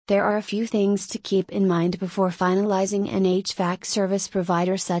There are a few things to keep in mind before finalizing an HVAC service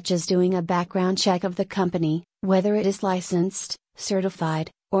provider, such as doing a background check of the company, whether it is licensed,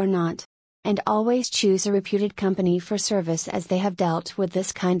 certified, or not. And always choose a reputed company for service, as they have dealt with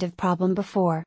this kind of problem before.